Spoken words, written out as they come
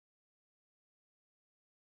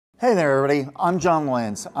Hey there everybody, I'm Jon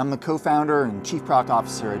Loyens. I'm the co-founder and chief product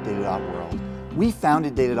officer at data.world. We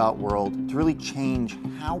founded data.world to really change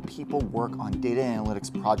how people work on data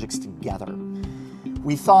analytics projects together.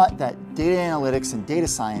 We thought that data analytics and data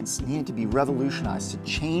science needed to be revolutionized to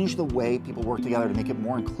change the way people work together, to make it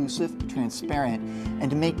more inclusive, transparent,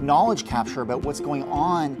 and to make knowledge capture about what's going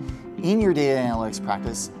on in your data analytics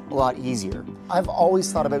practice a lot easier. I've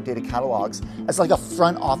always thought about data catalogs as like a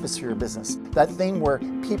front office for your business. That thing where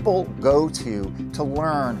people go to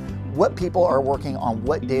learn what people are working on,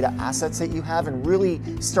 what data assets that you have, and really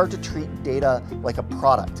start to treat data like a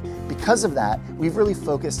product. Because of that, we've really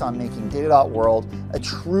focused on making data.world a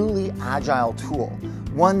truly agile tool,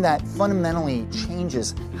 one that fundamentally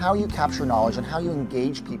changes how you capture knowledge and how you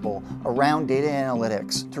engage people around data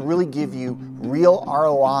analytics to really give you real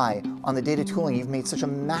ROI on the data tooling you've made such a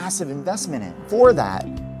massive investment in. For that,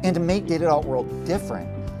 and to make data.world different,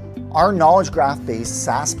 our knowledge graph-based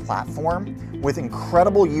SaaS platform with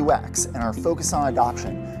incredible UX and our focus on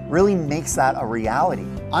adoption really makes that a reality.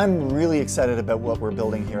 I'm really excited about what we're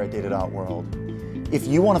building here at data.world. If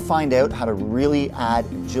you want to find out how to really add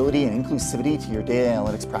agility and inclusivity to your data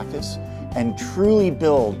analytics practice and truly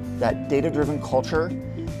build that data-driven culture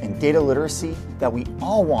and data literacy that we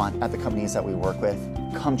all want at the companies that we work with,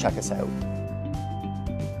 come check us out.